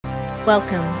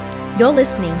Welcome. You're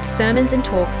listening to sermons and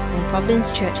talks from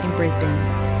Providence Church in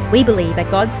Brisbane. We believe that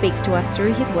God speaks to us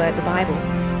through His Word, the Bible.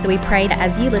 So we pray that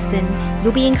as you listen,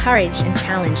 you'll be encouraged and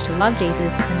challenged to love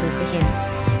Jesus and live for Him.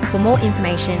 For more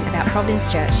information about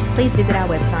Providence Church, please visit our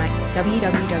website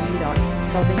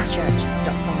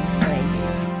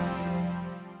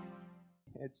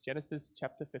www.providencechurch.com.au. It's Genesis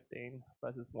chapter 15,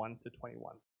 verses 1 to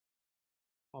 21,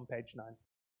 on page 9.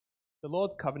 The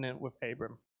Lord's covenant with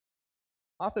Abram.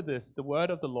 After this, the word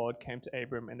of the Lord came to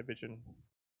Abram in a vision.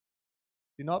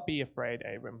 Do not be afraid,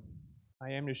 Abram.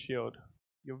 I am your shield,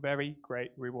 your very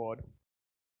great reward.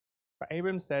 But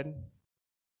Abram said,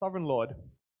 Sovereign Lord,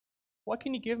 what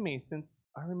can you give me since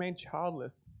I remain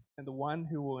childless, and the one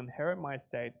who will inherit my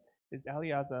estate is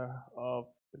Eliezer of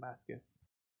Damascus?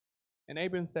 And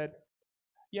Abram said,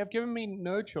 You have given me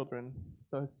no children,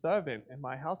 so a servant in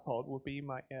my household will be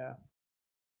my heir.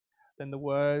 Then the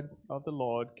word of the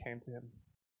Lord came to him.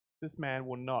 This man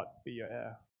will not be your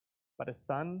heir, but a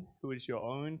son who is your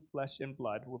own flesh and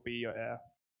blood will be your heir.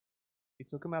 He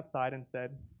took him outside and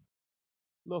said,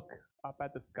 Look up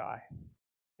at the sky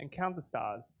and count the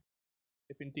stars,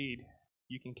 if indeed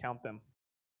you can count them.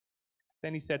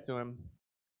 Then he said to him,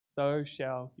 So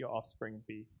shall your offspring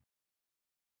be.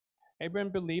 Abram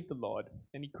believed the Lord,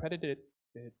 and he credited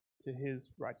it to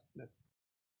his righteousness.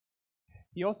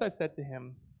 He also said to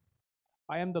him,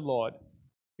 I am the Lord,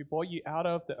 who brought you out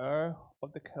of the Ur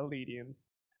of the Chaldeans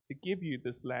to give you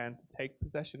this land to take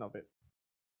possession of it.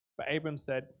 But Abram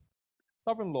said,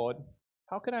 Sovereign Lord,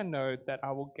 how can I know that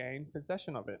I will gain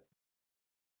possession of it?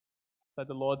 So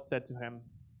the Lord said to him,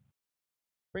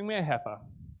 Bring me a heifer,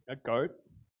 a goat,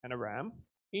 and a ram,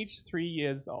 each 3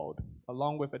 years old,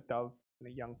 along with a dove and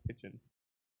a young pigeon.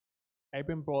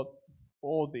 Abram brought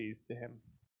all these to him,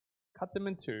 cut them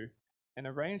in two, and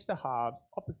arranged the halves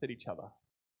opposite each other.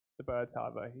 The birds,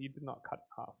 however, he did not cut in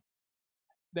half.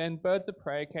 Then birds of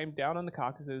prey came down on the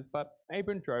carcasses, but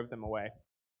Abram drove them away.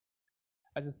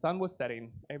 As the sun was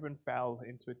setting, Abram fell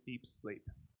into a deep sleep,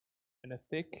 and a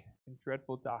thick and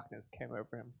dreadful darkness came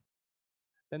over him.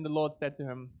 Then the Lord said to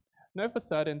him, Know for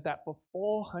certain that for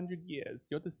 400 years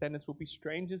your descendants will be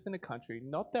strangers in a country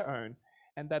not their own,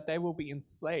 and that they will be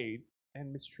enslaved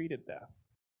and mistreated there.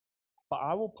 But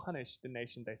I will punish the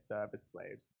nation they serve as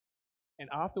slaves, and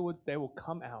afterwards they will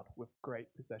come out with great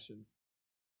possessions.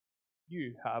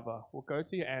 You, however, will go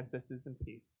to your ancestors in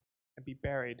peace and be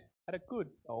buried at a good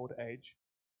old age.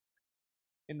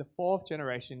 In the 4th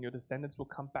generation your descendants will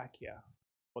come back here,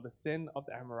 for the sin of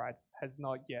the Amorites has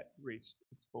not yet reached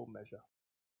its full measure.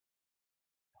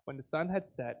 When the sun had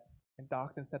set and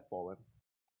darkness had fallen,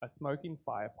 a smoking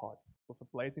firepot with a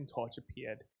blazing torch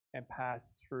appeared and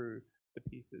passed through the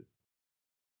pieces.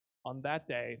 On that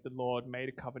day the Lord made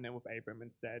a covenant with Abram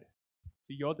and said,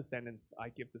 To your descendants I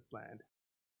give this land,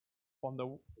 from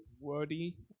the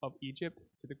Wadi of Egypt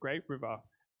to the great river,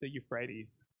 the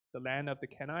Euphrates, the land of the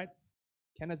Kenites,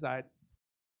 Kenizzites,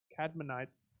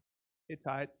 Cadmonites,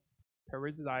 Hittites,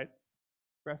 Perizzites,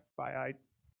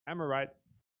 Rephaites,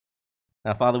 Amorites.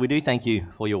 Now, Father, we do thank you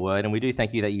for your word, and we do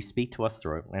thank you that you speak to us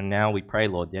through it. And now we pray,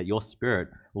 Lord, that your Spirit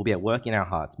will be at work in our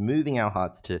hearts, moving our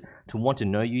hearts to want to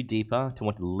know you deeper, to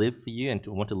want to live for you, and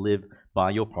to want to live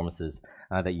by your promises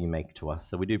that you make to us.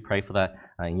 So we do pray for that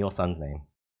in your Son's name.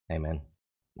 Amen.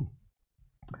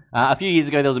 A few years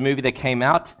ago, there was a movie that came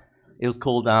out. It was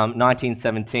called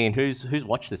 1917. Who's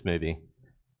watched this movie?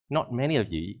 Not many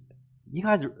of you. You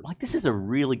guys are like, this is a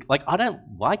really, like, I don't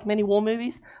like many war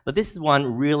movies, but this is one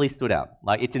really stood out.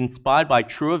 Like, it's inspired by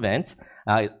true events,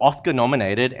 Oscar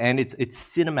nominated, and it's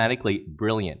cinematically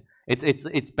brilliant.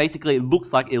 It's basically, it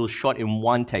looks like it was shot in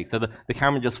one take. So the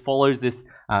camera just follows this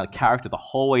character the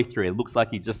whole way through. It looks like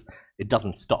it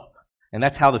doesn't stop. And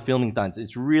that's how the filming's done. So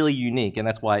it's really unique, and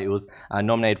that's why it was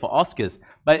nominated for Oscars.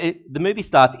 But the movie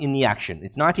starts in the action.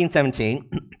 It's 1917,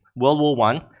 World War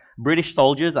I. British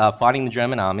soldiers are fighting the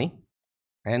German army.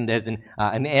 And there's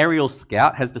an aerial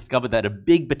scout has discovered that a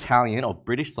big battalion of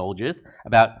British soldiers,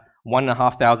 about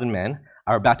 1,500 men,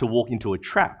 are about to walk into a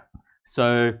trap.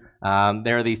 So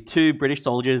there are these two British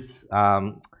soldiers,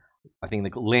 I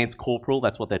think the Lance Corporal,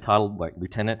 that's what they're titled, like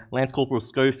Lieutenant, Lance Corporal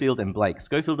Schofield and Blake.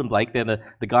 Schofield and Blake, they're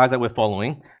the guys that we're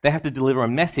following. They have to deliver a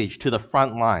message to the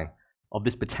front line of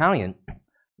this battalion,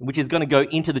 which is going to go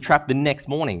into the trap the next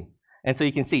morning. And so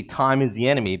you can see time is the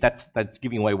enemy. That's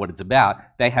giving away what it's about.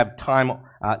 They have time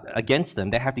against them.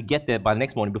 They have to get there by the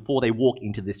next morning before they walk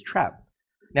into this trap.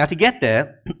 Now, to get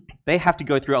there, they have to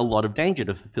go through a lot of danger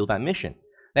to fulfill that mission.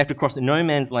 They have to cross no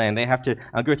man's land. They have to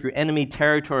go through enemy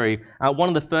territory.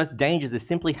 One of the first dangers is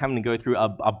simply having to go through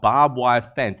a barbed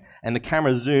wire fence, and the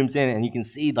camera zooms in, and you can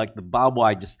see like the barbed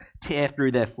wire just tear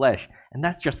through their flesh. And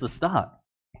that's just the start.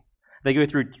 They go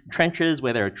through trenches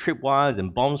where there are tripwires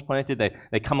and bombs planted.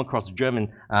 They come across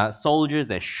German soldiers.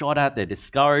 They're shot at. They're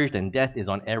discouraged, and death is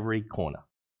on every corner.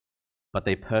 But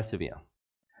they persevere.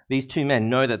 These two men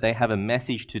know that they have a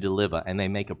message to deliver, and they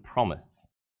make a promise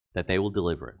that they will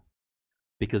deliver it.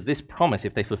 Because this promise,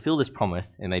 if they fulfill this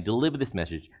promise and they deliver this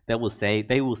message, they will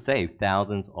save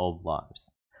thousands of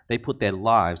lives. They put their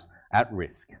lives at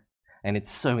risk. And it's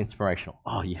so inspirational.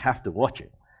 Oh, you have to watch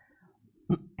it.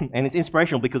 And it's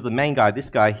inspirational because the main guy,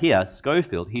 this guy here,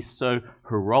 Schofield, he's so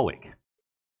heroic.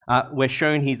 We're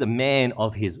shown he's a man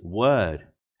of his word.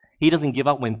 He doesn't give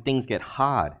up when things get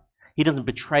hard. He doesn't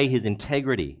betray his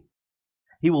integrity.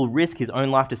 He will risk his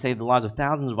own life to save the lives of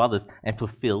thousands of others and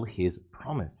fulfill his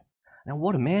promise. Now,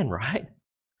 what a man, right?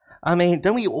 I mean,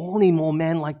 don't we all need more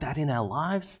men like that in our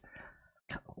lives?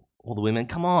 All the women,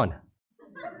 come on.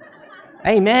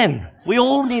 Amen. We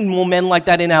all need more men like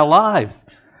that in our lives.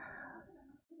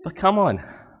 But come on,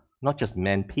 not just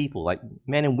men, people, like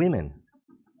men and women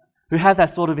who have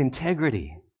that sort of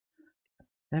integrity.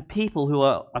 They're people who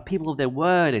are people of their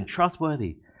word and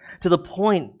trustworthy to the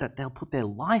point that they'll put their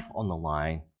life on the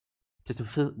line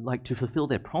to fulfill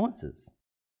their promises.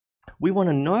 We want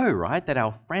to know, right, that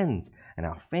our friends and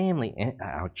our family and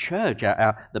our church,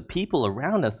 the people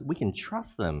around us, we can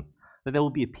trust them, that there will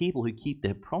be people who keep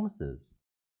their promises.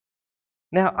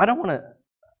 Now, I don't want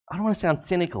to sound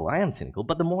cynical. I am cynical,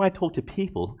 but the more I talk to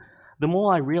people, the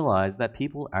more I realize that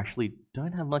people actually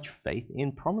don't have much faith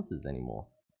in promises anymore.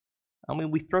 I mean,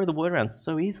 we throw the word around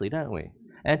so easily, don't we?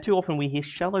 And too often we hear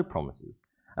shallow promises.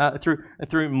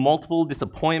 Through multiple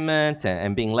disappointments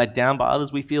and being let down by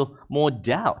others, we feel more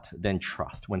doubt than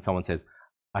trust when someone says,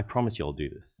 I promise you I'll do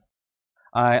this.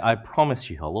 I promise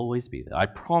you I'll always be there. I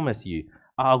promise you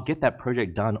I'll get that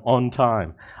project done on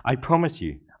time. I promise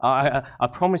you. I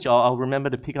promise you I'll remember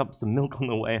to pick up some milk on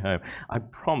the way home. I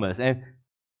promise. And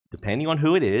depending on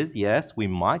who it is, yes, we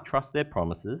might trust their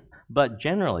promises, but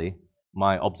generally,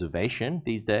 my observation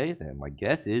these days and my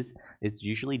guess is it's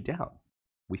usually doubt.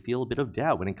 We feel a bit of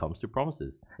doubt when it comes to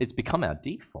promises. It's become our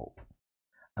default.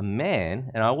 A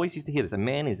man, and I always used to hear this, a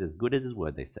man is as good as his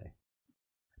word, they say.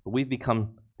 But we've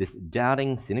become this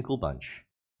doubting, cynical bunch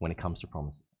when it comes to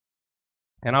promises.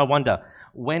 And I wonder,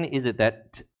 when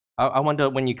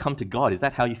you come to God, is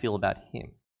that how you feel about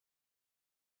Him?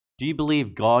 Do you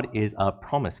believe God is a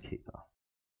promise keeper?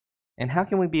 And how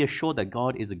can we be assured that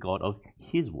God is a God of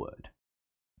His word?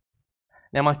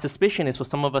 Now, my suspicion is for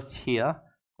some of us here,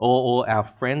 or our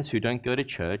friends who don't go to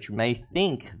church, may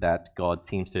think that God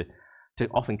seems to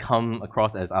often come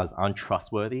across as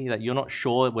untrustworthy, that you're not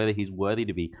sure whether He's worthy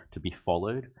to be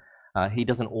followed. He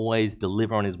doesn't always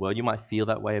deliver on His word. You might feel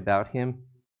that way about Him,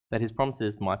 that His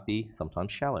promises might be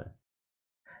sometimes shallow.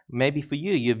 Maybe for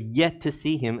you, you've yet to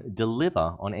see Him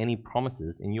deliver on any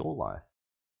promises in your life.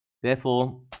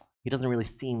 Therefore, He doesn't really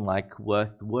seem like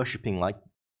worth worshipping like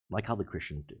other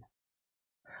Christians do.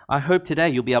 I hope today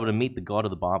you'll be able to meet the God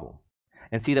of the Bible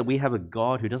and see that we have a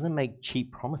God who doesn't make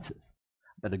cheap promises,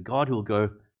 but a God who will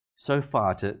go so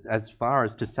far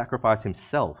as to sacrifice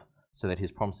Himself so that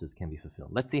His promises can be fulfilled.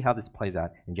 Let's see how this plays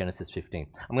out in Genesis 15.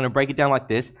 I'm going to break it down like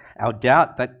this.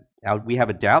 We have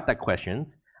a doubt that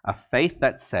questions, a faith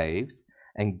that saves,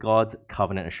 and God's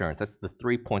covenant assurance. That's the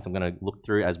 3 points I'm going to look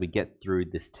through as we get through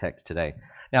this text today.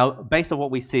 Now, based on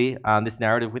what we see, this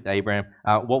narrative with Abraham,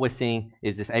 what we're seeing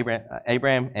is this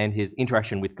Abraham and his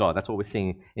interaction with God. That's what we're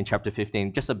seeing in chapter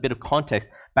 15. Just a bit of context.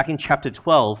 Back in chapter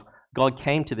 12, God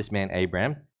came to this man,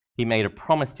 Abraham. He made a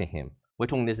promise to him. We're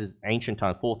talking this is ancient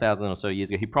time, 4,000 or so years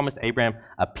ago. He promised Abraham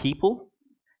a people.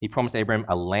 He promised Abraham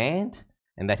a land,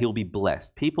 and that he'll be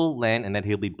blessed. People, land, and that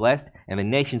he'll be blessed, and the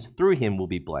nations through him will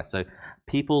be blessed. So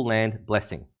people, land,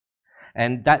 blessing.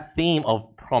 And that theme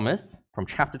of promise from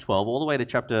chapter 12 all the way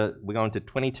to we're going to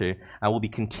 22 will be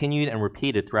continued and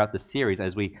repeated throughout the series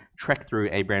as we trek through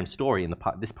Abraham's story in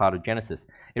this part of Genesis.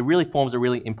 It really forms a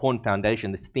really important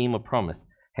foundation, this theme of promise,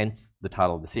 hence the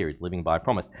title of the series, Living by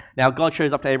Promise. Now, God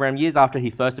shows up to Abraham years after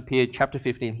he first appeared, chapter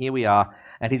 15, here we are,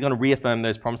 and He's going to reaffirm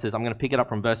those promises. I'm going to pick it up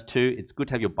from verse 2. It's good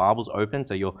to have your Bibles open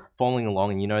so you're following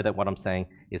along and you know that what I'm saying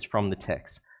is from the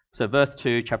text. So verse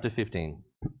 2, chapter 15.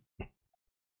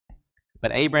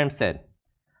 But Abraham said,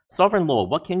 Sovereign Lord,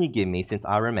 what can you give me since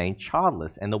I remain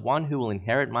childless, and the one who will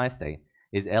inherit my estate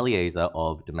is Eliezer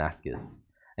of Damascus?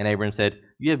 And Abraham said,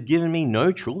 You have given me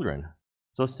no children,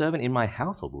 so a servant in my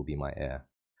household will be my heir.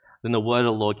 Then the word of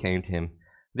the Lord came to him,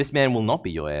 This man will not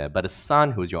be your heir, but a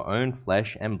son who is your own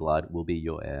flesh and blood will be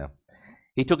your heir.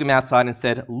 He took him outside and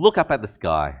said, Look up at the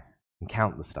sky and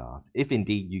count the stars, if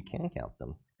indeed you can count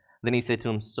them. Then he said to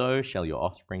him, So shall your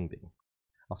offspring be.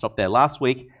 I'll stop there. Last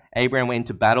week, Abraham went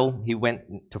into battle. He went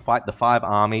to fight the 5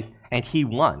 armies, and he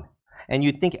won. And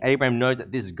you'd think Abraham knows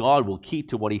that this God will keep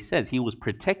to what he says. He was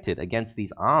protected against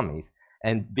these armies,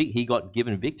 and he got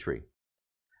given victory.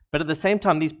 But at the same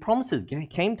time, these promises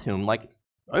came to him like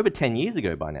over 10 years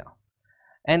ago by now.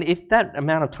 And if that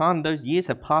amount of time, those years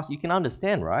have passed, you can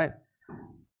understand, right?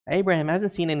 Abraham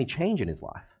hasn't seen any change in his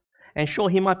life. And sure,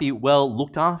 he might be well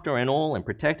looked after and all and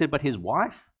protected, but his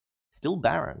wife, still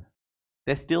barren.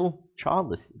 They're still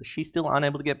childless. She's still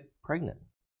unable to get pregnant.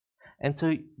 And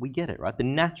so we get it, right? The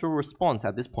natural response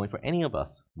at this point for any of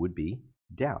us would be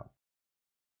doubt.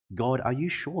 God, are you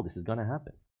sure this is going to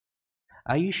happen?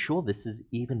 Are you sure this is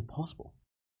even possible?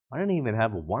 I don't even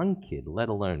have 1 kid, let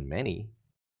alone many.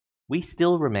 We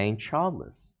still remain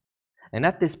childless. And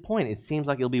at this point, it seems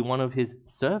like it'll be one of his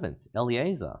servants,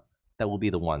 Eliezer, that will be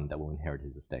the one that will inherit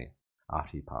his estate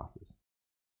after he passes.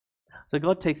 So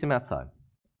God takes him outside.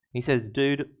 He says,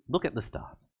 Dude, look at the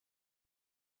stars.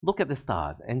 Look at the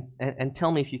stars and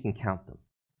tell me if you can count them.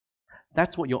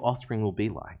 That's what your offspring will be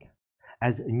like,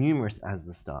 as numerous as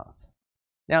the stars.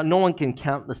 Now, no one can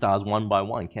count the stars one by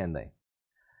one, can they?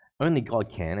 Only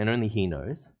God can, and only He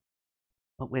knows.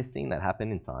 But we're seeing that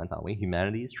happen in science, aren't we?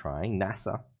 Humanity is trying.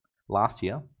 NASA, last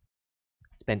year,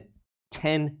 spent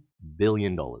 $10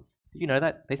 billion. Did you know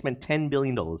that? They spent $10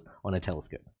 billion on a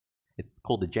telescope. It's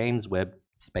called the James Webb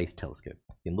Space Telescope.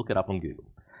 You can look it up on Google.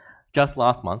 Just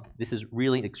last month, this is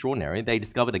really extraordinary, they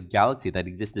discovered a galaxy that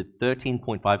existed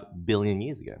 13.5 billion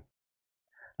years ago.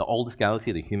 The oldest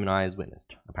galaxy the human eye has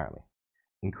witnessed, apparently.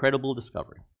 Incredible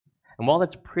discovery. And while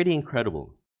that's pretty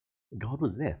incredible, God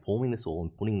was there forming this all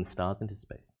and putting the stars into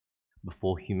space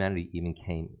before humanity even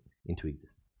came into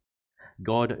existence.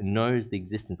 God knows the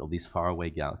existence of these faraway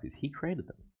galaxies. He created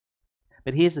them.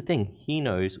 But here's the thing, He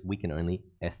knows we can only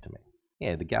estimate.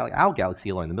 Yeah, our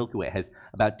galaxy alone, the Milky Way, has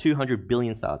about 200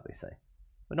 billion stars, they say.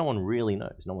 But no one really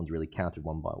knows. No one's really counted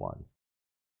one by one.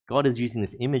 God is using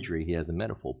this imagery here as a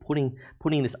metaphor,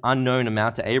 putting this unknown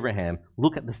amount to Abraham.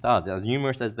 Look at the stars, as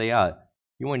numerous as they are.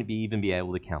 You won't even be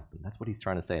able to count them. That's what He's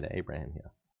trying to say to Abraham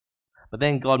here. But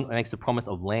then God makes the promise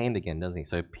of land again, doesn't He?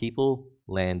 So people,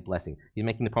 land, blessing. He's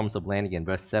making the promise of land again.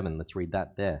 Verse 7, let's read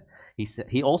that there.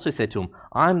 He also said to him,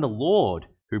 I'm the Lord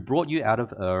who brought you out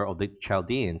of Ur of the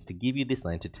Chaldeans to give you this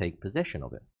land to take possession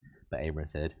of it. But Abraham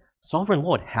said, Sovereign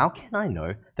Lord, how can I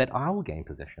know that I will gain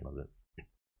possession of it?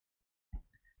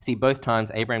 See, both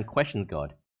times Abraham questions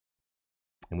God.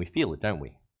 And we feel it, don't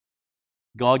we?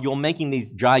 God, you're making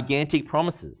these gigantic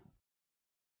promises.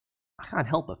 I can't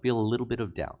help but feel a little bit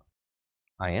of doubt.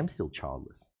 I am still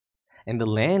childless. And the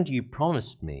land you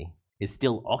promised me is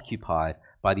still occupied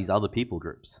by these other people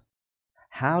groups.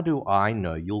 How do I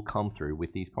know you'll come through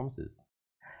with these promises?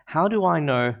 How do I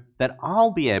know that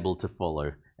I'll be able to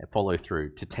follow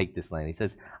through to take this land? He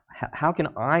says, how can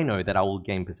I know that I will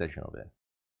gain possession of it?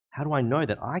 How do I know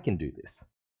that I can do this?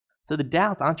 So the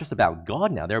doubts aren't just about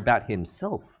God now, they're about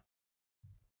himself.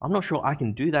 I'm not sure I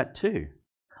can do that too.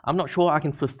 I'm not sure I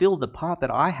can fulfill the part that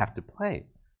I have to play.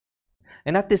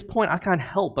 And at this point, I can't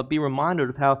help but be reminded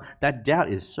of how that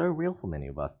doubt is so real for many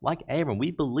of us. Like Abram,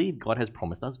 we believe God has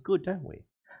promised us good, don't we?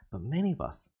 But many of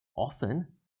us often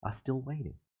are still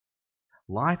waiting.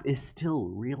 Life is still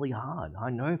really hard. I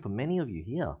know for many of you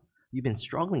here, you've been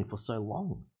struggling for so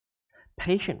long.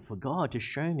 Patient for God to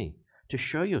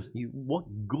show you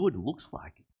what good looks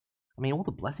like. I mean, all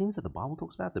the blessings that the Bible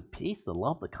talks about, the peace, the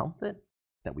love, the comfort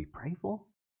that we pray for.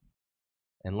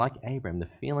 And like Abram, the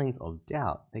feelings of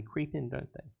doubt, they creep in, don't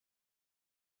they?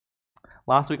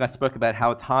 Last week I spoke about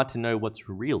how it's hard to know what's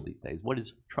real these days, what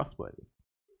is trustworthy.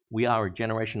 We are a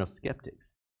generation of skeptics.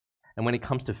 And when it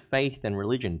comes to faith and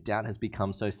religion, doubt has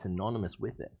become so synonymous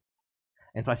with it.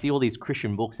 And so I see all these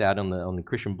Christian books out on the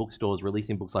Christian bookstores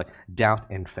releasing books like Doubt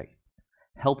and Faith,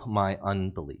 Help My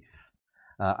Unbelief,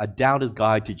 A Doubter's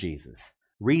Guide to Jesus,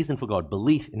 Reason for God,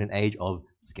 Belief in an Age of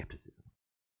Skepticism.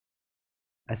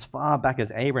 As far back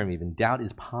as Abraham even, doubt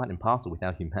is part and parcel with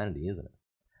our humanity, isn't it?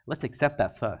 Let's accept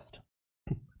that first.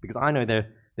 Because I know there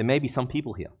may be some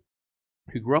people here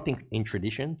who grew up in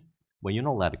traditions where you're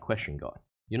not allowed to question God.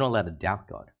 You're not allowed to doubt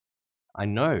God. I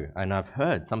know, and I've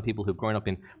heard some people who've grown up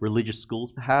in religious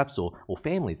schools perhaps, or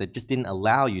families that just didn't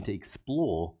allow you to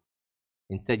explore.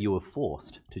 Instead, you were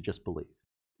forced to just believe.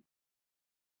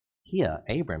 Here,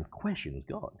 Abraham questions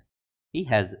God. He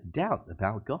has doubts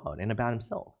about God and about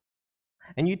himself.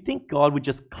 And you'd think God would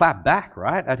just clap back,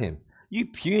 right, at him. You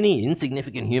puny,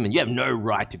 insignificant human, you have no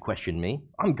right to question me.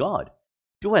 I'm God.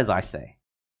 Do as I say.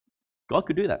 God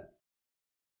could do that.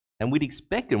 And we'd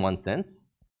expect in one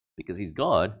sense, because he's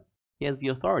God, he has the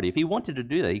authority. If he wanted to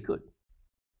do that, he could.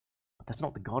 But that's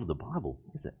not the God of the Bible,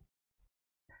 is it?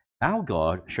 Our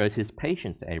God shows his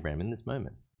patience to Abraham in this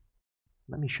moment.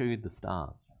 Let me show you the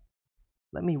stars.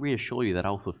 Let me reassure you that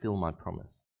I'll fulfill my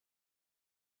promise.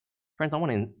 Friends, I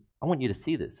want you to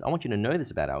see this. I want you to know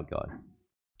this about our God.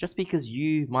 Just because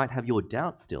you might have your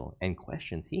doubts still and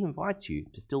questions, he invites you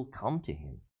to still come to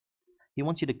him. He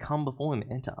wants you to come before him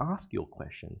and to ask your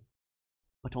questions,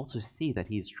 but to also see that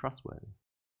he is trustworthy.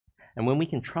 And when we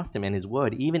can trust him and his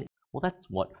word, that's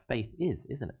what faith is,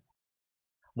 isn't it?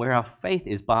 Where our faith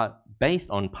is based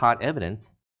on part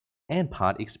evidence and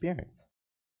part experience,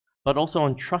 but also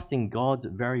on trusting God's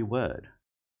very word.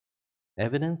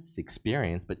 Evidence,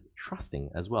 experience, but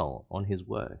trusting as well on his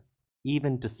word,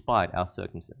 even despite our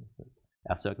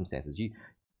circumstances.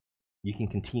 You can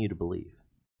continue to believe.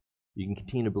 You can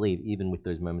continue to believe even with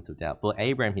those moments of doubt. For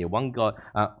Abraham here,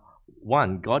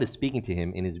 God is speaking to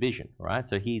him in his vision, right?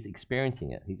 So he's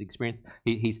experiencing it.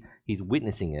 He's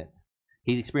witnessing it.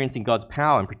 He's experiencing God's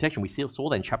power and protection. We saw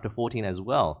that in chapter 14 as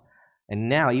well. And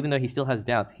now, even though he still has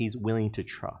doubts, he's willing to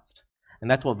trust.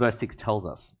 And that's what verse 6 tells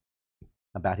us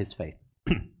about his faith.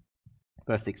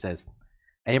 Verse 6 says,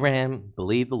 Abraham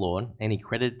believed the Lord, and he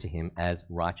credited to him as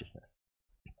righteousness.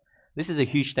 This is a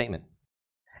huge statement,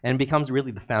 and becomes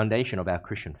really the foundation of our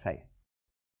Christian faith.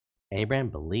 Abraham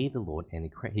believed the Lord, and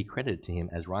he credited to him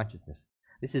as righteousness.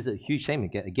 This is a huge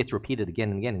statement. It gets repeated again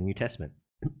and again in the New Testament.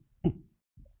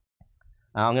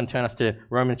 I'm going to turn us to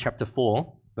Romans chapter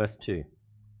 4, verse 2.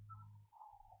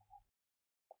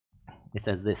 It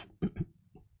says this.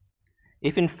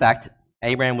 If in fact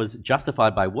Abraham was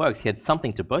justified by works, he had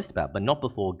something to boast about, but not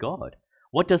before God.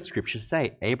 What does Scripture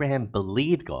say? Abraham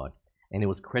believed God, and it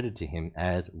was credited to him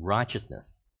as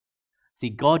righteousness. See,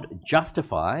 God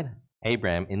justified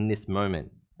Abraham in this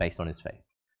moment based on his faith.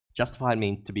 Justified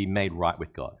means to be made right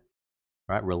with God,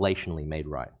 right? Relationally made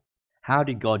right. How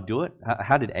did God do it?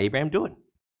 How did Abraham do it?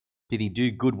 Did he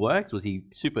do good works? Was he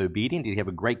super obedient? Did he have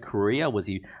a great career? Was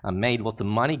he made lots of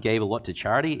money, gave a lot to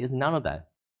charity? It's none of that.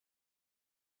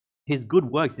 His good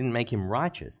works didn't make him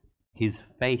righteous. His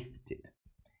faith did.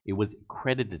 It was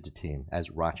credited to him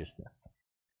as righteousness.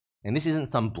 And this isn't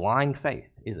some blind faith,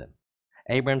 is it?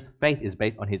 Abraham's faith is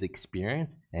based on his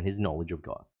experience and his knowledge of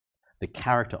God, the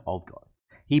character of God.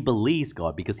 He believes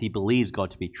God because he believes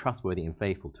God to be trustworthy and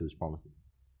faithful to his promises.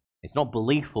 It's not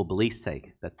belief for belief's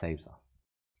sake that saves us.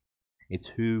 It's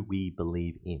who we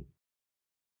believe in.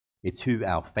 It's who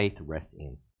our faith rests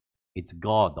in. It's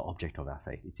God, the object of our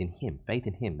faith. It's in him, faith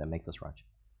in him, that makes us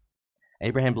righteous.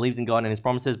 Abraham believes in God and his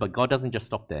promises, but God doesn't just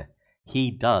stop there. He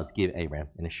does give Abraham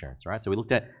an assurance, right? So we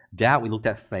looked at doubt, we looked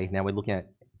at faith, now we're looking at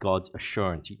God's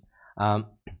assurance. You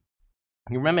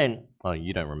remember,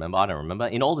 you don't remember, I don't remember.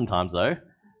 In olden times, though,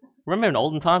 remember in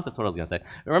olden times? That's what I was going to say.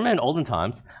 Remember in olden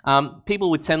times, people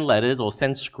would send letters or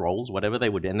send scrolls, whatever they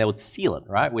would do, and they would seal it,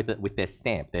 right, with their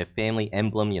stamp, their family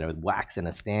emblem, with wax and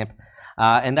a stamp.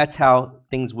 And that's how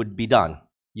things would be done.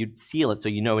 You'd seal it so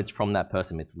you know it's from that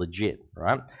person. It's legit,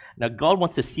 right? Now, God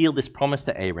wants to seal this promise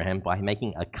to Abraham by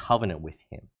making a covenant with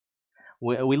him.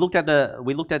 We looked at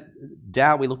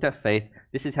doubt, we looked at faith.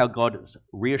 This is how God is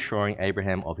reassuring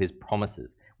Abraham of his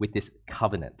promises with this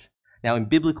covenant. Now, in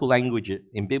biblical language,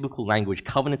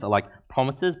 covenants are like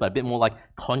promises, but a bit more like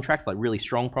contracts, like really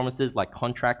strong promises, like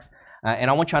contracts. And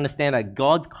I want you to understand that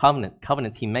God's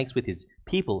covenants he makes with his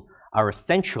people are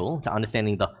essential to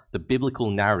understanding the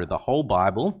biblical narrative, the whole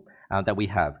Bible that we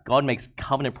have. God makes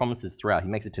covenant promises throughout. He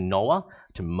makes it to Noah,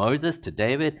 to Moses, to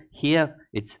David. Here,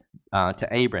 it's to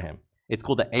Abraham. It's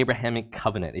called the Abrahamic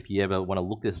covenant, if you ever want to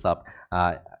look this up,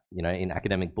 in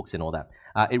academic books and all that.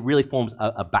 It really forms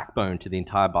a backbone to the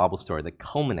entire Bible story that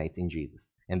culminates in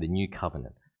Jesus and the new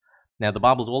covenant. Now, the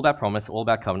Bible's all about promise, all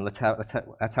about covenant.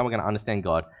 That's how we're going to understand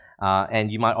God.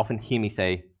 And you might often hear me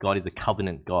say, God is a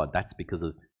covenant God. That's because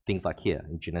of things like here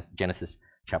in Genesis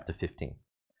chapter 15.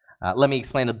 Let me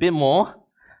explain a bit more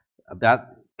about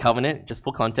covenant, just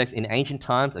for context. In ancient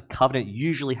times, a covenant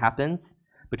usually happens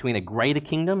between a greater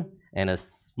kingdom and a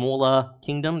smaller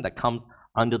kingdom that comes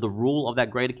under the rule of that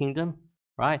greater kingdom,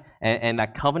 right? And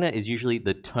that covenant is usually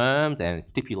the terms and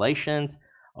stipulations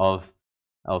of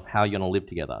how you're going to live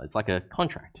together. It's like a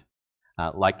contract.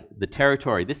 Like the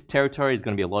territory. This territory is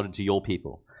going to be allotted to your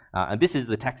people. And this is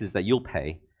the taxes that you'll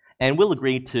pay. And we'll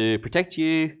agree to protect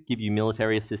you, give you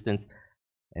military assistance.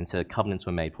 And so covenants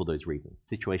were made for those reasons.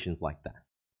 Situations like that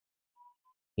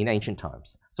in ancient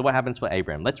times. So what happens for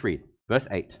Abraham? Let's read verse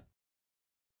 8.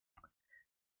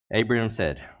 Abraham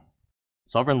said,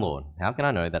 Sovereign Lord, how can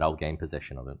I know that I'll gain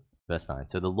possession of it? Verse 9.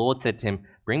 So the Lord said to him,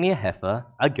 bring me a heifer,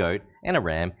 a goat, and a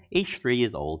ram, each 3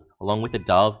 years old, along with a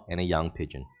dove and a young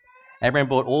pigeon. Abraham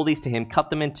brought all these to him, cut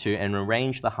them in 2, and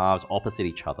arranged the halves opposite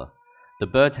each other. The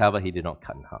birds, however, he did not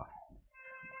cut in half.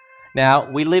 Now,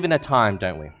 we live in a time,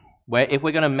 don't we, where if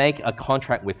we're going to make a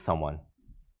contract with someone,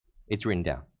 it's written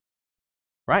down.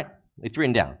 Right? It's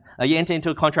written down. You enter into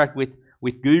a contract with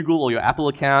Google or your Apple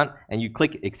account, and you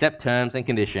click accept terms and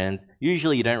conditions.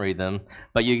 Usually you don't read them,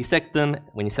 but you accept them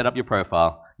when you set up your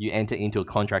profile. You enter into a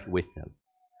contract with them.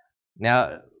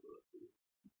 Now,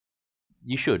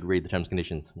 you should read the terms and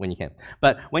conditions when you can.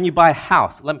 But when you buy a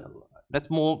house, that's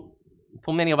more,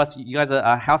 for many of us, you guys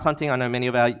are house hunting. I know many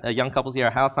of our young couples here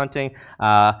are house hunting,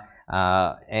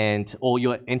 or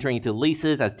you're entering into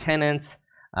leases as tenants,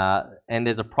 and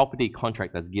there's a property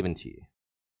contract that's given to you.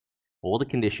 All the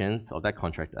conditions of that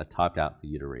contract are typed out for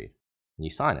you to read. And you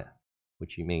sign it,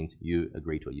 which means you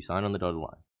agree to it. You sign on the dotted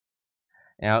line.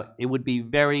 Now, it would be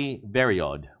very, very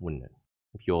odd, wouldn't it,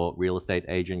 if your real estate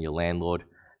agent, your landlord,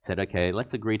 said, okay,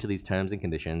 let's agree to these terms and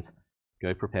conditions.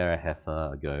 Go prepare a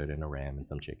heifer, a goat, and a ram, and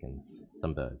some chickens,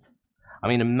 some birds. I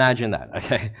mean, imagine that,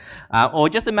 okay? Or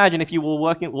just imagine if you were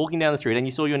walking down the street and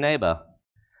you saw your neighbor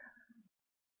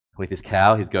with his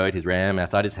cow, his goat, his ram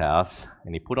outside his house,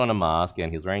 and he put on a mask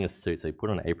and he was wearing a suit, so he put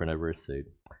on an apron over his suit,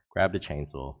 grabbed a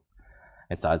chainsaw,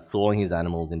 and started sawing his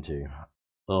animals into,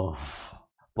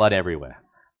 blood everywhere.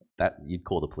 That you'd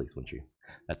call the police, wouldn't you?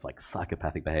 That's like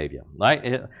psychopathic behavior.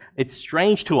 Right? It's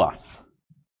strange to us.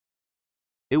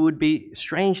 It would be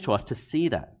strange to us to see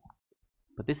that.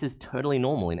 But this is totally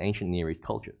normal in ancient Near East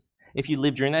cultures. If you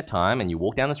lived during that time and you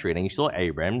walked down the street and you saw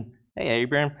Abraham, hey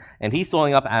Abraham, and he's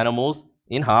sawing up animals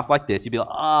in half like this, you'd be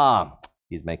like,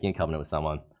 he's making a covenant with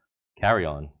someone. Carry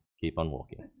on. Keep on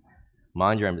walking.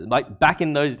 Mind your own. Like back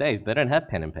in those days, they don't have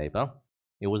pen and paper.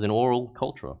 It was an oral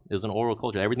culture.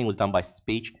 Everything was done by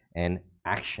speech and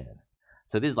action.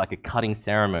 So this is like a cutting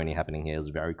ceremony happening here. It was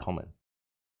very common.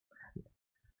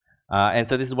 And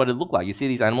so this is what it looked like. You see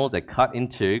these animals, they're cut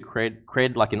into,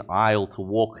 create like an aisle to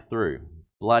walk through.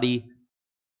 Bloody,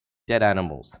 dead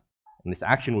animals. And this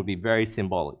action would be very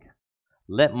symbolic.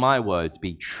 Let my words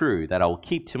be true that I will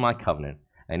keep to my covenant.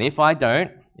 And if I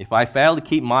fail to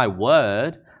keep my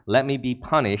word, let me be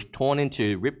punished, torn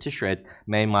into, ripped to shreds.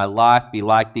 May my life be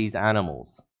like these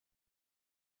animals.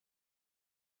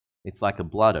 It's like a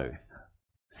blood oath.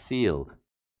 Sealed.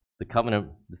 The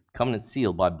covenant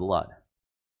sealed by blood.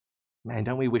 Man,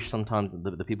 don't we wish sometimes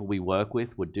the people we work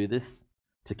with would do this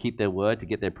to keep their word, to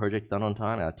get their projects done on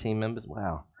time, our team members?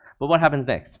 Wow. But what happens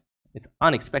next? It's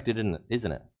unexpected,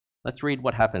 isn't it? Let's read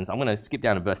what happens. I'm going to skip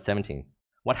down to verse 17.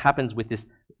 What happens with this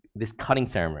cutting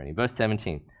ceremony? Verse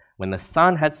 17. When the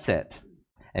sun had set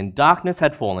and darkness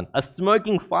had fallen, a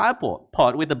smoking fire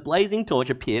pot with a blazing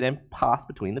torch appeared and passed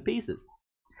between the pieces.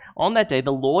 On that day,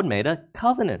 the Lord made a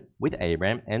covenant with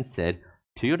Abraham and said,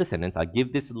 to your descendants, I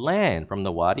give this land from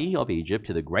the Wadi of Egypt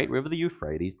to the great river the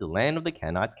Euphrates, the land of the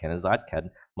Kenites, Kenizzites,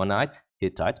 Kadmonites,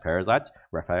 Hittites, Perizzites,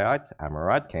 Rephaites,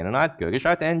 Amorites, Canaanites,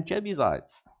 Girgashites, and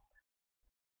Jebusites.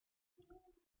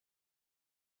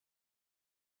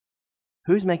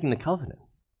 Who's making the covenant?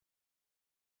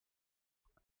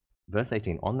 Verse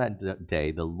 18, on that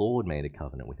day, the Lord made a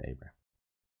covenant with Abraham.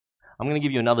 I'm going to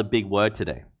give you another big word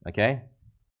today, okay?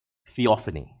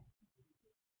 Theophany.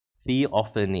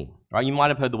 Theophany. Right? You might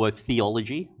have heard the word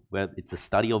theology, where it's the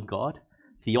study of God.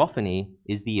 Theophany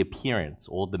is the appearance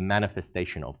or the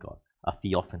manifestation of God. A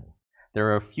theophany. There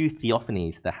are a few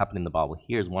theophanies that happen in the Bible.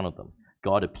 Here's one of them.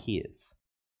 God appears.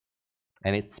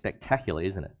 And it's spectacular,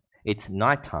 isn't it? It's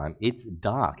nighttime, it's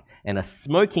dark, and a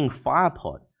smoking fire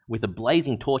pot with a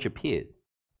blazing torch appears.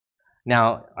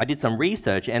 Now, I did some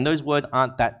research, and those words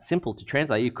aren't that simple to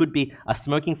translate. It could be a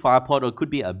smoking fire pot, or it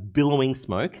could be a billowing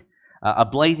smoke. A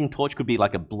blazing torch could be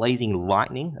like a blazing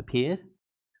lightning appeared.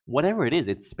 Whatever it is,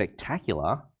 it's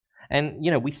spectacular. And,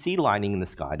 we see lightning in the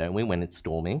sky, don't we, when it's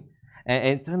storming?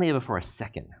 And it's only ever for a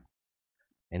second.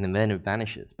 And then it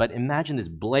vanishes. But imagine this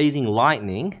blazing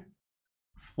lightning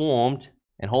formed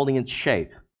and holding its shape.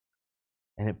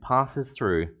 And it passes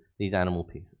through these animal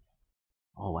pieces.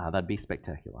 Oh, wow, that'd be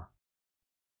spectacular.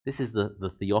 This is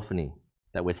the theophany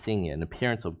that we're seeing here, an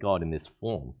appearance of God in this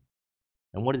form.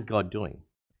 And what is God doing?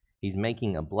 He's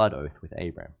making a blood oath with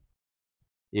Abraham.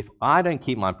 If I don't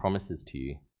keep my promises to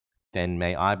you, then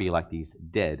may I be like these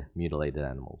dead, mutilated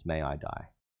animals. May I die.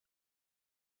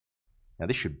 Now,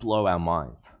 this should blow our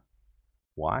minds.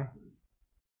 Why?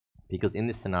 Because in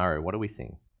this scenario, what are we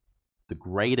seeing? The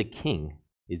greater king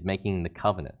is making the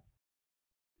covenant.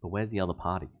 But where's the other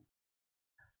party?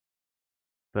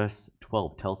 Verse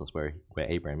 12 tells us where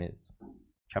Abraham is.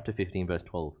 Chapter 15, verse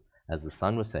 12. As the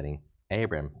sun was setting,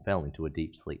 Abram fell into a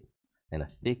deep sleep, and a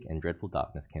thick and dreadful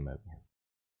darkness came over him.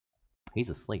 He's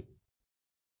asleep.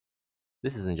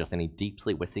 This isn't just any deep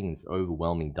sleep. We're seeing this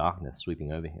overwhelming darkness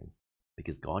sweeping over him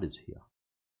because God is here.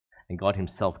 And God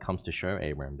himself comes to show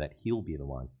Abram that he'll be the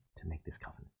one to make this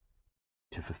covenant,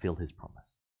 to fulfill his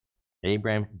promise.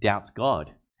 Abram doubts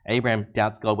God. Abram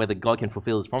doubts God whether God can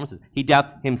fulfill his promises. He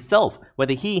doubts himself,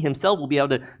 whether he himself will be able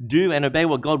to do and obey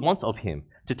what God wants of him,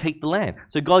 to take the land.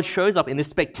 So God shows up in this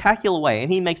spectacular way,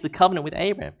 and he makes the covenant with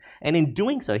Abram. And in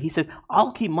doing so, he says,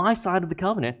 I'll keep my side of the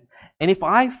covenant, and if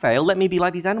I fail, let me be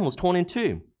like these animals torn in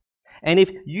two. And if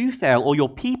you fail, or your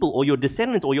people, or your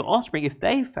descendants, or your offspring, if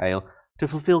they fail to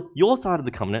fulfill your side of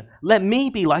the covenant, let me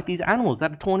be like these animals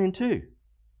that are torn in two.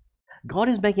 God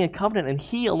is making a covenant, and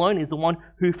he alone is the one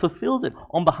who fulfills it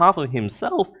on behalf of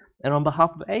himself and on behalf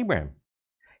of Abram.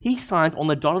 He signs on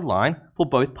the dotted line for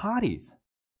both parties.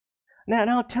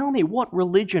 Now tell me, what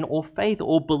religion or faith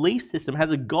or belief system has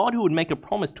a God who would make a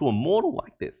promise to a mortal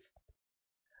like this?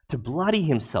 To bloody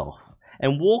himself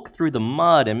and walk through the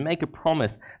mud and make a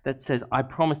promise that says, I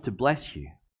promise to bless you.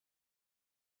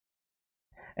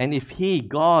 And if he,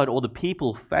 God, or the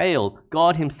people fail,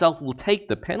 God himself will take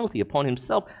the penalty upon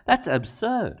himself. That's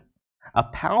absurd. A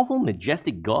powerful,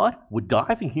 majestic God would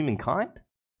die for humankind?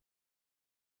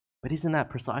 But isn't that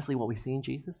precisely what we see in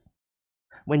Jesus?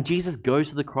 When Jesus goes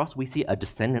to the cross, we see a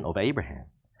descendant of Abraham,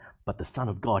 but the Son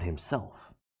of God himself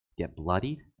get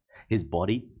bloodied, his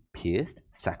body pierced,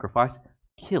 sacrificed,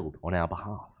 killed on our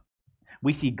behalf.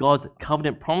 We see God's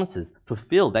covenant promises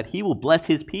fulfilled, that he will bless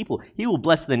his people, he will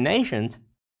bless the nations,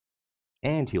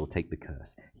 and he will take the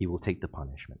curse. He will take the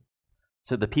punishment.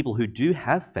 So the people who do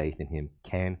have faith in him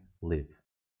can live,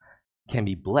 can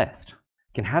be blessed,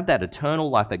 can have that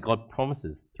eternal life that God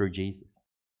promises through Jesus.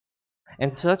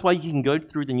 And so that's why you can go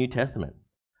through the New Testament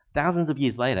thousands of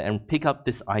years later and pick up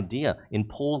this idea in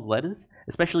Paul's letters,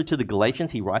 especially to the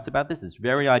Galatians. He writes about this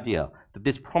very idea that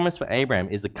this promise for Abraham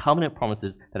is the covenant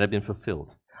promises that have been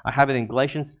fulfilled. I have it in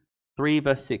Galatians 3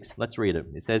 verse 6. Let's read it.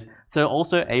 It says, so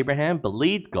also Abraham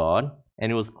believed God,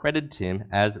 and it was credited to him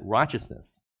as righteousness.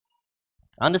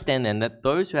 Understand then that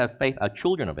those who have faith are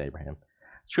children of Abraham.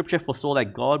 Scripture foresaw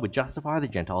that God would justify the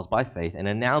Gentiles by faith and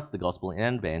announce the gospel in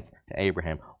advance to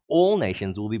Abraham. All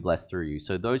nations will be blessed through you.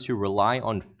 So those who rely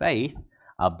on faith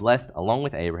are blessed along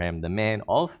with Abraham, the man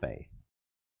of faith.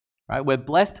 Right? We're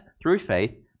blessed through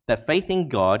faith. That faith in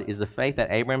God is the faith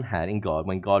that Abraham had in God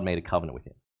when God made a covenant with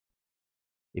him.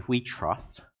 If we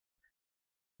trust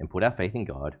and put our faith in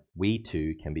God, we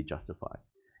too can be justified.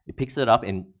 It picks it up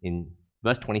in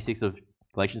verse 26 of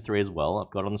Galatians 3 as well.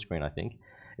 I've got it on the screen, I think.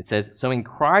 It says, so in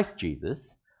Christ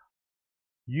Jesus,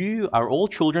 you are all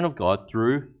children of God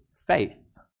through faith.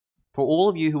 For all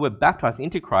of you who were baptized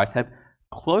into Christ have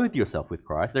clothed yourself with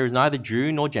Christ. There is neither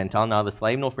Jew nor Gentile, neither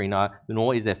slave nor free,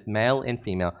 nor is there male and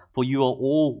female, for you are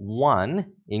all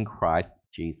one in Christ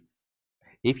Jesus.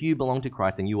 If you belong to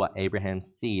Christ, then you are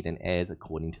Abraham's seed and heirs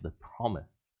according to the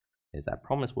promise. There's that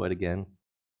promise word again.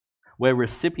 We're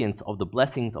recipients of the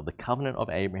blessings of the covenant of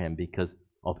Abraham because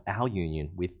of our union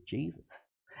with Jesus.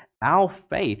 Our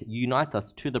faith unites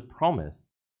us to the promise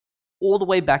all the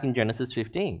way back in Genesis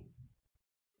 15.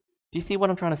 Do you see what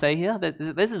I'm trying to say here?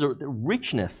 This is a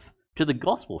richness to the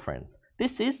gospel, friends.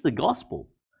 This is the gospel.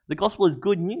 The gospel is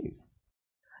good news.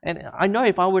 And I know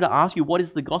if I were to ask you what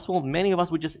is the gospel, many of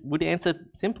us would answer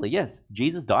simply, yes,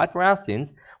 Jesus died for our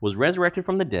sins, was resurrected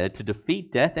from the dead to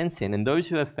defeat death and sin, and those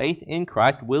who have faith in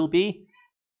Christ will be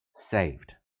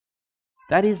saved.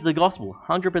 That is the gospel,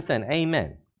 100%.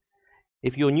 Amen.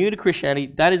 If you're new to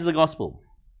Christianity, that is the gospel.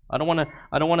 I don't want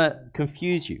to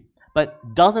confuse you.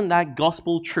 But doesn't that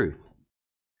gospel truth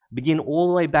begin all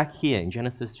the way back here in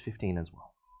Genesis 15 as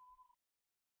well?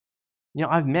 You know,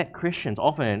 I've met Christians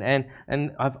often,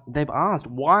 and they've asked,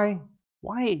 why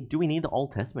do we need the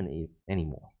Old Testament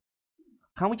anymore?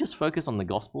 Can't we just focus on the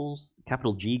Gospels,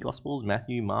 capital G Gospels,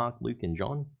 Matthew, Mark, Luke, and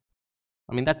John?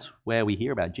 I mean, that's where we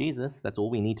hear about Jesus. That's all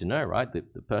we need to know, right? The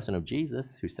person of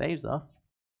Jesus who saves us.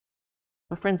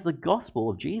 But friends, the gospel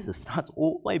of Jesus starts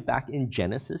all the way back in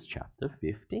Genesis chapter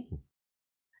 15.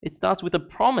 It starts with a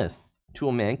promise to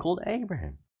a man called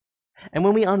Abraham. And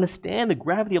when we understand the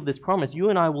gravity of this promise, you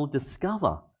and I will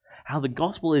discover how the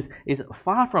gospel is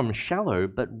far from shallow,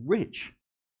 but rich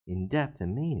in depth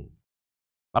and meaning.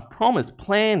 A promise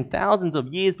planned thousands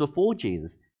of years before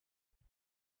Jesus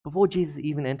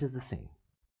even enters the scene.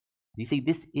 You see,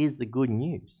 this is the good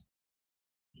news.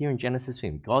 Here in Genesis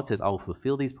 15, God says, I will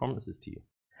fulfill these promises to you.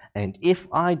 And if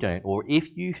I don't, or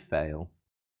if you fail,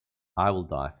 I will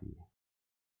die for you.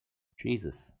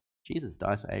 Jesus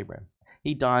dies for Abraham.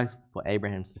 He dies for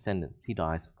Abraham's descendants. He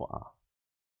dies for us.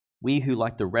 We who,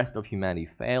 like the rest of humanity,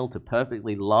 fail to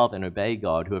perfectly love and obey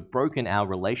God, who have broken our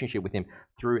relationship with Him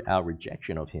through our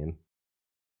rejection of Him,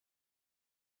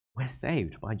 we're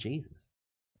saved by Jesus.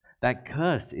 That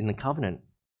curse in the covenant,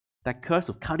 that curse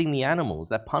of cutting the animals,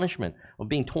 that punishment of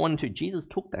being torn into, Jesus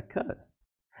took that curse.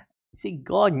 You see,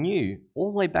 God knew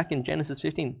all the way back in Genesis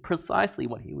 15 precisely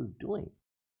what He was doing.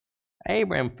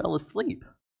 Abraham fell asleep.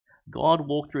 God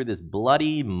walked through this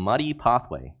bloody, muddy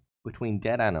pathway between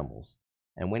dead animals.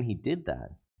 And when He did that,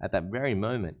 at that very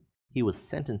moment, He was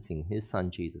sentencing His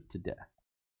Son Jesus to death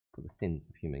for the sins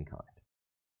of humankind.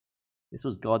 This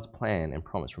was God's plan and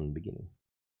promise from the beginning.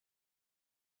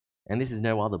 And this is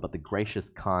no other but the gracious,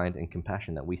 kind, and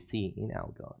compassion that we see in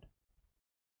our God.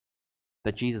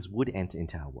 That Jesus would enter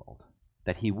into our world,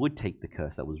 that He would take the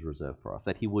curse that was reserved for us,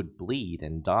 that He would bleed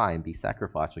and die and be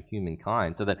sacrificed for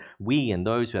humankind so that we and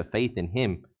those who have faith in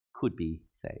Him could be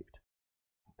saved,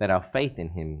 that our faith in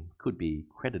Him could be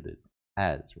credited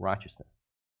as righteousness.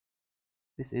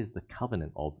 This is the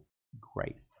covenant of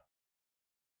grace.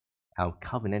 Our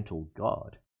covenantal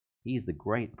God, He is the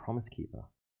great promise keeper,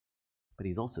 but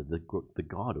He's also the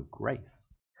God of grace,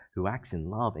 who acts in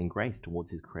love and grace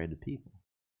towards His created people.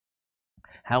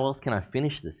 How else can I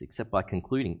finish this except by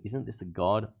concluding, isn't this a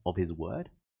God of His word?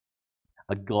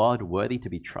 A God worthy to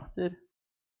be trusted?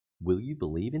 Will you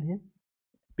believe in Him?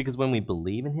 Because when we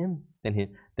believe in Him, then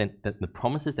the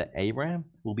promises that Abraham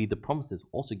will be the promises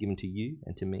also given to you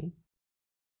and to me.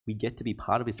 We get to be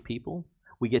part of His people.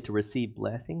 We get to receive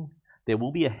blessing. There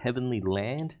will be a heavenly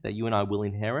land that you and I will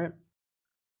inherit.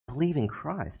 Believe in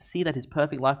Christ. See that His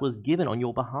perfect life was given on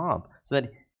your behalf so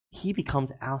that He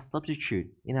becomes our substitute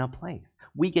in our place.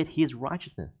 We get His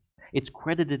righteousness. It's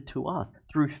credited to us.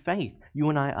 Through faith, you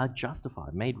and I are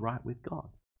justified, made right with God.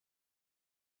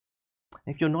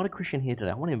 If you're not a Christian here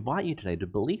today, I want to invite you today to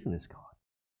believe in this God,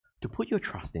 to put your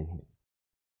trust in Him,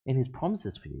 in His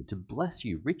promises for you, to bless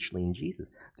you richly in Jesus.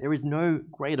 There is no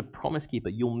greater promise keeper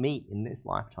you'll meet in this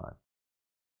lifetime.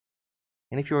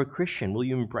 And if you're a Christian, will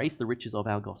you embrace the riches of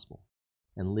our gospel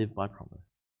and live by promise?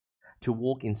 To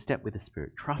walk in step with the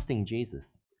Spirit, trusting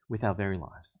Jesus with our very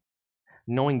lives,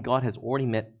 knowing God has already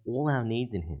met all our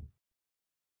needs in Him,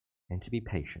 and to be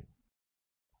patient.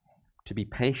 To be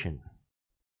patient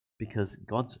because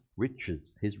God's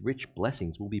riches, His rich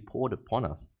blessings will be poured upon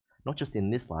us, not just in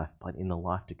this life, but in the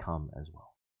life to come as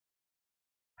well.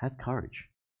 Have courage.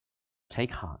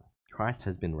 Take heart. Christ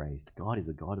has been raised. God is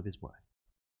a God of His word.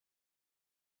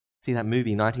 See that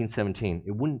movie, 1917,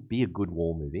 it wouldn't be a good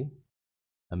war movie,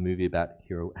 a movie about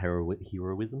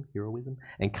heroism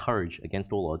and courage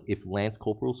against all odds if Lance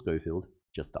Corporal Schofield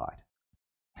just died.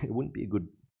 It wouldn't be a good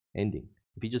ending.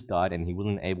 If he just died and he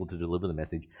wasn't able to deliver the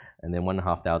message, and then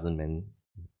 1,500 men,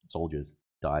 soldiers,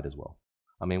 died as well.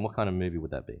 I mean, what kind of movie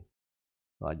would that be?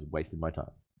 I just wasted my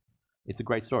time. It's a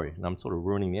great story, and I'm sort of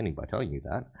ruining the ending by telling you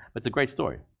that, but it's a great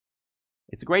story.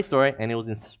 It's a great story, and it was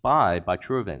inspired by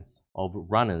true events of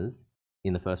runners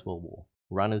in the First World War,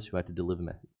 runners who had to deliver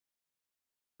messages.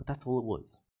 But that's all it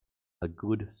was, a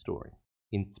good story,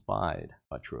 inspired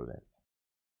by true events.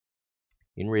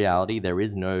 In reality, there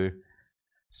is no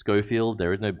Schofield,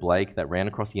 there is no Blake that ran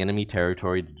across the enemy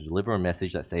territory to deliver a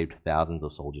message that saved thousands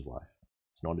of soldiers' lives.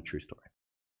 It's not a true story.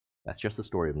 That's just the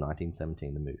story of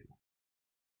 1917, the movie.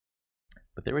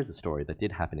 But there is a story that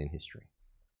did happen in history,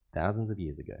 thousands of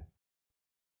years ago.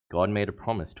 God made a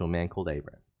promise to a man called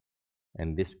Abraham,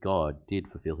 and this God did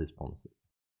fulfill His promises.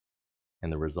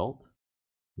 And the result?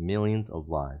 Millions of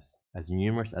lives, as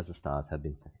numerous as the stars, have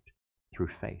been saved through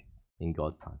faith in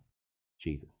God's Son,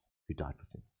 Jesus, who died for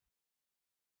sins.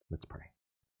 Let's pray.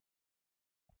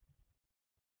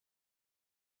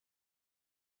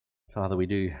 Father, we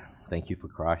do thank You for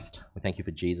Christ. We thank You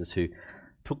for Jesus, who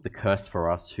took the curse for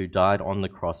us, who died on the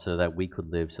cross so that we could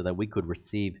live, so that we could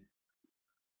receive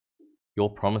Your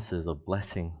promises of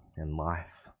blessing and life.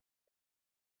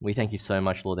 We thank You so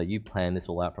much, Lord, that You planned this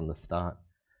all out from the start,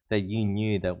 that You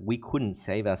knew that we couldn't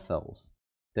save ourselves,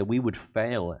 that we would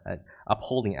fail at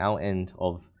upholding our end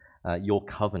of Your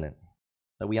covenant,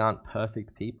 that we aren't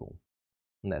perfect people,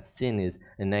 and that sin is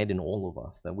innate in all of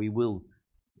us, that we will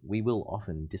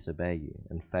often disobey You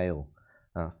and fail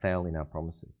in our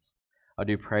promises. I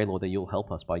do pray, Lord, that You'll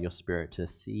help us by Your Spirit to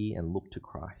see and look to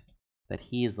Christ, that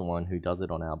He is the one who does it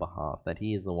on our behalf, that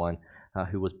He is the one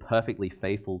who was perfectly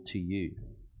faithful to You.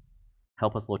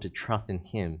 Help us, Lord, to trust in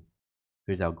Him,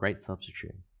 who is our great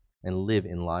substitute, and live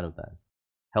in light of that.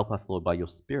 Help us, Lord, by Your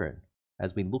Spirit,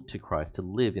 as we look to Christ, to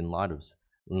live in light of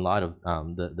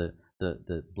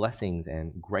the blessings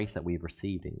and grace that we've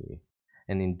received in You.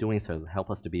 And in doing so,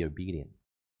 help us to be obedient.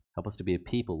 Help us to be a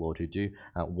people, Lord, who do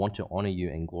want to honor you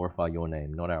and glorify your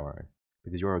name, not our own,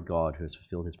 because you're a God who has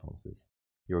fulfilled his promises.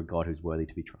 You're a God who's worthy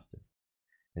to be trusted.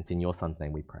 And it's in your Son's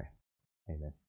name we pray. Amen.